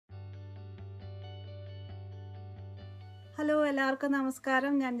Hello എല്ലാവർക്കും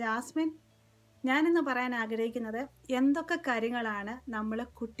നമസ്കാരം. ഞാൻ ജാസ്മിൻ. ഞാനിന്ന് പറയാൻ ആഗ്രഹിക്കുന്നത് എന്തൊക്കെ കാര്യങ്ങളാണ് നമ്മൾ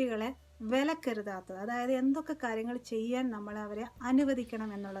കുട്ടികളെ വിലക്കരുതാത്തത്, അതായത് എന്തൊക്കെ കാര്യങ്ങൾ ചെയ്യാൻ നമ്മൾ അവരെ അനുവദിക്കണം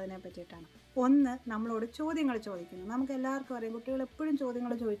എന്നുള്ളതിനെ പറ്റിയിട്ടാണ്. ഒന്ന്, നമ്മളോട് ചോദ്യങ്ങൾ ചോദിക്കുന്നു. നമുക്ക് എല്ലാവർക്കും അറിയാം, കുട്ടികൾ എപ്പോഴും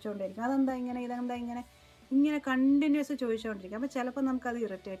ചോദ്യങ്ങൾ ചോദിച്ചുകൊണ്ടിരിക്കും. അതെന്താ ഇങ്ങനെ, ഇതെന്താ ഇങ്ങനെ, ഇങ്ങനെ കണ്ടിന്യൂസ് ചോദിച്ചുകൊണ്ടിരിക്കും. അപ്പോൾ ചിലപ്പോൾ നമുക്കത്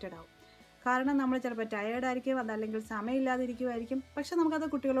ഇറിറ്റേറ്റഡ് ആവും. കാരണം നമ്മൾ ചിലപ്പോൾ ടയേർഡായിരിക്കും, അതല്ലെങ്കിൽ സമയമില്ലാതിരിക്കുമായിരിക്കും. പക്ഷെ നമുക്കത്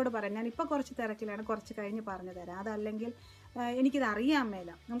കുട്ടികളോട് പറയാം, ഞാനിപ്പോൾ കുറച്ച് തിരക്കിലാണ്, കുറച്ച് കഴിഞ്ഞ് പറഞ്ഞു തരാം. അതല്ലെങ്കിൽ എനിക്കിത് അറിയാൻ മേല,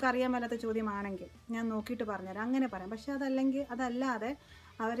 നമുക്കറിയാൻ മേലാത്ത ചോദ്യമാണെങ്കിൽ ഞാൻ നോക്കിയിട്ട് പറഞ്ഞുതരാം, അങ്ങനെ പറയാം. പക്ഷെ അതല്ലാതെ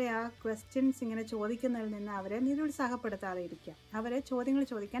അവരെ ആ ക്വസ്റ്റ്യൻസ് ഇങ്ങനെ ചോദിക്കുന്നതിൽ നിന്ന് അവരെ നിരുത്സാഹപ്പെടുത്താതെ ഇരിക്കുക, അവരെ ചോദ്യങ്ങൾ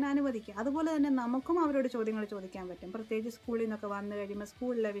ചോദിക്കാൻ അനുവദിക്കുക. അതുപോലെ തന്നെ നമുക്കും അവരോട് ചോദ്യങ്ങൾ ചോദിക്കാൻ പറ്റും. പ്രത്യേകിച്ച് സ്കൂളിൽ നിന്നൊക്കെ വന്നു കഴിയുമ്പോൾ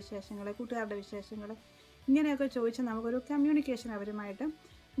സ്കൂളിലെ വിശേഷങ്ങൾ, കൂട്ടുകാരുടെ വിശേഷങ്ങൾ, ഇങ്ങനെയൊക്കെ ചോദിച്ച് നമുക്കൊരു കമ്മ്യൂണിക്കേഷൻ അവരുമായിട്ട്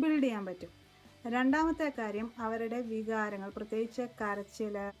ബിൽഡ് ചെയ്യാൻ പറ്റും. രണ്ടാമത്തെ കാര്യം, അവരുടെ വികാരങ്ങൾ, പ്രത്യേകിച്ച്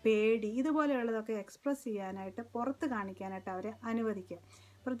കരച്ചിൽ, പേടി, ഇതുപോലെയുള്ളതൊക്കെ എക്സ്പ്രസ് ചെയ്യാനായിട്ട്, പുറത്ത് കാണിക്കാനായിട്ട് അവരെ അനുവദിക്കുക.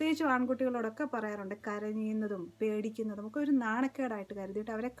 പ്രത്യേകിച്ച് ആൺകുട്ടികളോടൊക്കെ പറയാറുണ്ട്, കരയുന്നതും പേടിക്കുന്നതും ഒക്കെ ഒരു നാണക്കേടായിട്ട്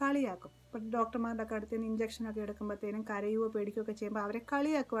കരുതിയിട്ട് അവരെ കളിയാക്കും. ഇപ്പം ഡോക്ടർമാരുടെ ഒക്കെ അടുത്ത് നിന്ന് ഇഞ്ചക്ഷനൊക്കെ എടുക്കുമ്പോഴത്തേനും കരയുകയോ പേടിക്കുകയൊക്കെ ചെയ്യുമ്പോൾ അവരെ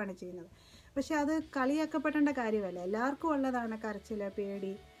കളിയാക്കുകയാണ് ചെയ്യുന്നത്. പക്ഷേ അത് കളിയാക്കപ്പെടേണ്ട കാര്യമല്ല, എല്ലാവർക്കും ഉള്ളതാണ് കരച്ചിൽ,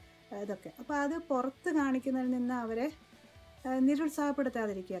 പേടി, ഇതൊക്കെ. അപ്പോൾ അത് പുറത്ത് കാണിക്കുന്നതിൽ നിന്ന് അവരെ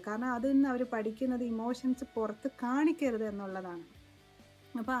നിരുത്സാഹപ്പെടുത്താതിരിക്കുക. കാരണം അതിൽ നിന്ന് അവർ പഠിക്കുന്നത് ഇമോഷൻസ് പുറത്ത് കാണിക്കരുത് എന്നുള്ളതാണ്.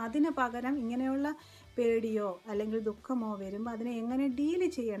 അപ്പോൾ അതിന് പകരം ഇങ്ങനെയുള്ള പേടിയോ അല്ലെങ്കിൽ ദുഃഖമോ വരുമ്പോൾ അതിനെ എങ്ങനെ ഡീൽ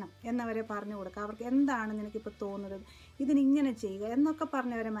ചെയ്യണം എന്നവരെ പറഞ്ഞു കൊടുക്കുക. അവർക്ക് എന്താണ് നിനക്കിപ്പോൾ തോന്നുന്നത്, ഇതിനിങ്ങനെ ചെയ്യുക എന്നൊക്കെ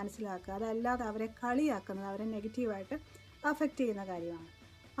പറഞ്ഞവരെ മനസ്സിലാക്കുക. അതല്ലാതെ അവരെ കളിയാക്കുന്നത് അവരെ നെഗറ്റീവായിട്ട് അഫക്റ്റ് ചെയ്യുന്ന കാര്യമാണ്.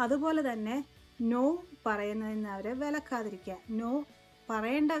 അതുപോലെ തന്നെ നോ പറയുന്നതിന് അവരെ വിലക്കാതിരിക്കുക. നോ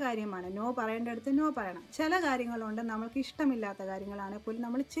പറയേണ്ട കാര്യമാണ്, നോ പറയേണ്ടടുത്ത് നോ പറയണം. ചില കാര്യങ്ങളുണ്ട് നമ്മൾക്ക് ഇഷ്ടമില്ലാത്ത കാര്യങ്ങളാണെങ്കിൽ പോലും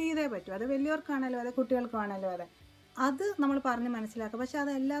നമ്മൾ ചെയ്തേ പറ്റൂ. അത് വലിയവർക്കാണല്ലോ അതെ, കുട്ടികൾക്കാണല്ലോ അതെ, അത് നമ്മൾ പറഞ്ഞ് മനസ്സിലാക്കുക. പക്ഷെ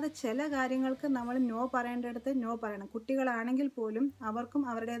അതല്ലാതെ ചില കാര്യങ്ങൾക്ക് നമ്മൾ നോ പറയേണ്ടടുത്ത് നോ പറയണം. കുട്ടികളാണെങ്കിൽ പോലും അവർക്കും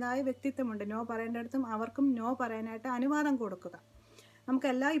അവരുടേതായ വ്യക്തിത്വമുണ്ട്. നോ പറയേണ്ടടുത്തും അവർക്കും നോ പറയാനായിട്ട് അനുവാദം കൊടുക്കുക.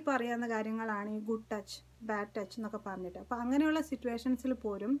 നമുക്കെല്ലാം ഇപ്പോൾ അറിയാവുന്ന കാര്യങ്ങളാണ് ഈ ഗുഡ് ടച്ച്, ബാഡ് ടച്ച് എന്നൊക്കെ പറഞ്ഞിട്ട്. അപ്പോൾ അങ്ങനെയുള്ള സിറ്റുവേഷൻസിൽ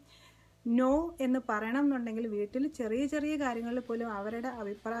പോലും നോ എന്ന് പറയണം എന്നുണ്ടെങ്കിൽ വീട്ടിൽ ചെറിയ ചെറിയ കാര്യങ്ങളിൽ പോലും അവരുടെ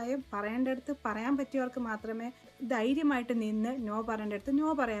അഭിപ്രായം പറയേണ്ടടുത്ത് പറയാൻ പറ്റിയവർക്ക് മാത്രമേ ധൈര്യമായിട്ട് നിന്ന് നോ പറയേണ്ടടുത്ത് നോ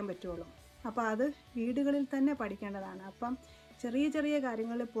പറയാൻ പറ്റുള്ളൂ. അപ്പോൾ അത് വീടുകളിൽ തന്നെ പഠിക്കേണ്ടതാണ്. അപ്പം ചെറിയ ചെറിയ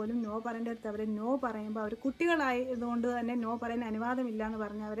കാര്യങ്ങളിൽ പോലും നോ പറയേണ്ടടുത്ത് അവർ നോ പറയുമ്പോൾ അവർ കുട്ടികളായതുകൊണ്ട് തന്നെ നോ പറയാൻ അനുവാദമില്ല എന്ന്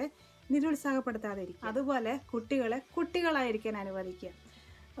പറഞ്ഞ് അവരെ നിരുത്സാഹപ്പെടുത്താതെ ഇരിക്കുക. അതുപോലെ കുട്ടികളെ കുട്ടികളായിരിക്കാൻ അനുവദിക്കുക.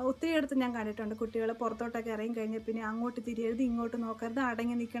 ഒത്തിരി അടുത്ത് ഞാൻ കണ്ടിട്ടുണ്ട്, കുട്ടികൾ പുറത്തോട്ടൊക്കെ ഇറങ്ങി കഴിഞ്ഞാൽ പിന്നെ അങ്ങോട്ട് തിരിയരുത്, ഇങ്ങോട്ട് നോക്കരുത്,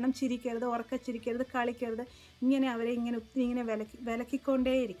 അടങ്ങി നിൽക്കണം, ചിരിക്കരുത്, ഉറക്കച്ചിരിക്കരുത്, കളിക്കരുത്, ഇങ്ങനെ അവരെ ഇങ്ങനെ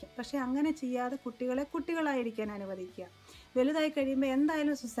വിലക്കിക്കൊണ്ടേയിരിക്കും. പക്ഷേ അങ്ങനെ ചെയ്യാതെ കുട്ടികളെ കുട്ടികളായിരിക്കാൻ അനുവദിക്കുക. വലുതായി കഴിയുമ്പോൾ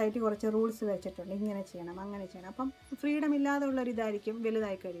എന്തായാലും സൊസൈറ്റി കുറച്ച് റൂൾസ് വെച്ചിട്ടുണ്ട്, ഇങ്ങനെ ചെയ്യണം, അങ്ങനെ ചെയ്യണം. അപ്പം ഫ്രീഡം ഇല്ലാതുള്ളൊരിതായിരിക്കും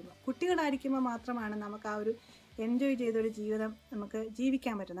വലുതായി കഴിയുമ്പോൾ. കുട്ടികളായിരിക്കുമ്പോൾ മാത്രമാണ് നമുക്ക് ആ ഒരു എൻജോയ് ചെയ്തൊരു ജീവിതം നമുക്ക്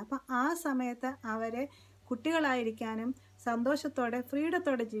ജീവിക്കാൻ പറ്റുന്നത്. അപ്പം ആ സമയത്ത് അവരെ കുട്ടികളായിരിക്കാനും സന്തോഷത്തോടെ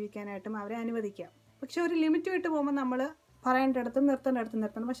ഫ്രീഡത്തോടെ ജീവിക്കാനായിട്ടും അവരെ അനുവദിക്കാം. പക്ഷെ ഒരു ലിമിറ്റ് വിട്ട് പോകുമ്പോൾ നമ്മൾ പറയേണ്ടടുത്തും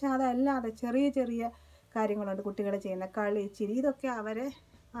നിർത്തണം. പക്ഷെ അതല്ലാതെ ചെറിയ ചെറിയ കാര്യങ്ങളുണ്ട് കുട്ടികൾ ചെയ്യുന്ന കളി, ചിരി, ഇതൊക്കെ അവരെ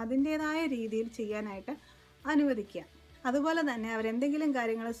അതിൻ്റേതായ രീതിയിൽ ചെയ്യാനായിട്ട് അനുവദിക്കുക. അതുപോലെ തന്നെ അവരെന്തെങ്കിലും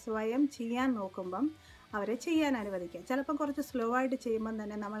കാര്യങ്ങൾ സ്വയം ചെയ്യാൻ നോക്കുമ്പം അവരെ ചെയ്യാൻ അനുവദിക്കുക. ചിലപ്പം കുറച്ച് സ്ലോ ആയിട്ട് ചെയ്യുമ്പം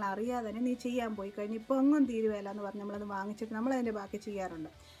തന്നെ നമ്മൾ അറിയാതെ തന്നെ നീ ചെയ്യാൻ പോയി കഴിഞ്ഞ് ഇപ്പോൾ ഒന്നും തീരുവല്ല എന്ന് പറഞ്ഞ് നമ്മളത് വാങ്ങിച്ചിട്ട് നമ്മളതിൻ്റെ ബാക്കി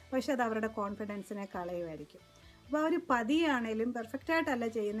ചെയ്യാറുണ്ട്. പക്ഷെ അത് അവരുടെ കോൺഫിഡൻസിനെ കളയുമായിരിക്കും. അപ്പോൾ അവർ പതിയാണേലും പെർഫെക്റ്റായിട്ടല്ല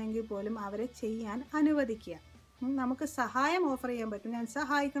ചെയ്യുന്നതെങ്കിൽ പോലും അവരെ ചെയ്യാൻ അനുവദിക്കുക. നമുക്ക് സഹായം ഓഫർ ചെയ്യാൻ പറ്റും. ഞാൻ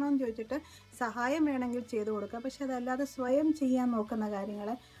സഹായിക്കണമെന്ന് ചോദിച്ചിട്ട് സഹായം വേണമെങ്കിൽ ചെയ്തു കൊടുക്കുക. പക്ഷെ അതല്ലാതെ സ്വയം ചെയ്യാൻ നോക്കുന്ന കാര്യങ്ങൾ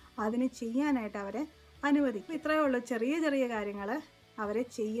അതിന് ചെയ്യാനായിട്ട് അവരെ അനുവദിക്കും. ഇത്രയേ ഉള്ളൂ, ചെറിയ ചെറിയ കാര്യങ്ങൾ അവരെ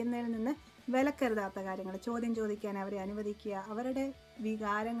ചെയ്യുന്നതിൽ നിന്ന് വിലക്കരുതാത്ത കാര്യങ്ങൾ. ചോദ്യം ചോദിക്കാൻ അവരെ അനുവദിക്കുക, അവരുടെ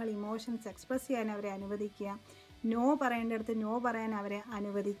വികാരങ്ങൾ, ഇമോഷൻസ് എക്സ്പ്രസ് ചെയ്യാൻ അവരെ അനുവദിക്കുക, നോ പറയേണ്ടടുത്ത് നോ പറയാൻ അവരെ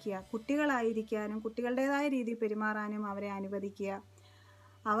അനുവദിക്കുക, കുട്ടികളായിരിക്കാനും കുട്ടികളുടേതായ രീതിയിൽ പെരുമാറാനും അവരെ അനുവദിക്കുക,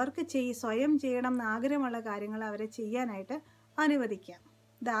 അവർക്ക് സ്വയം ചെയ്യണം എന്ന് ആഗ്രഹമുള്ള കാര്യങ്ങൾ അവരെ ചെയ്യാനായിട്ട് അനുവദിക്കുക.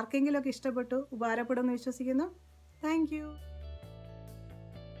 ഇത് ആർക്കെങ്കിലുമൊക്കെ ഇഷ്ടപ്പെട്ടു, ഉപകാരപ്പെടുമെന്ന് വിശ്വസിക്കുന്നു. Thank you.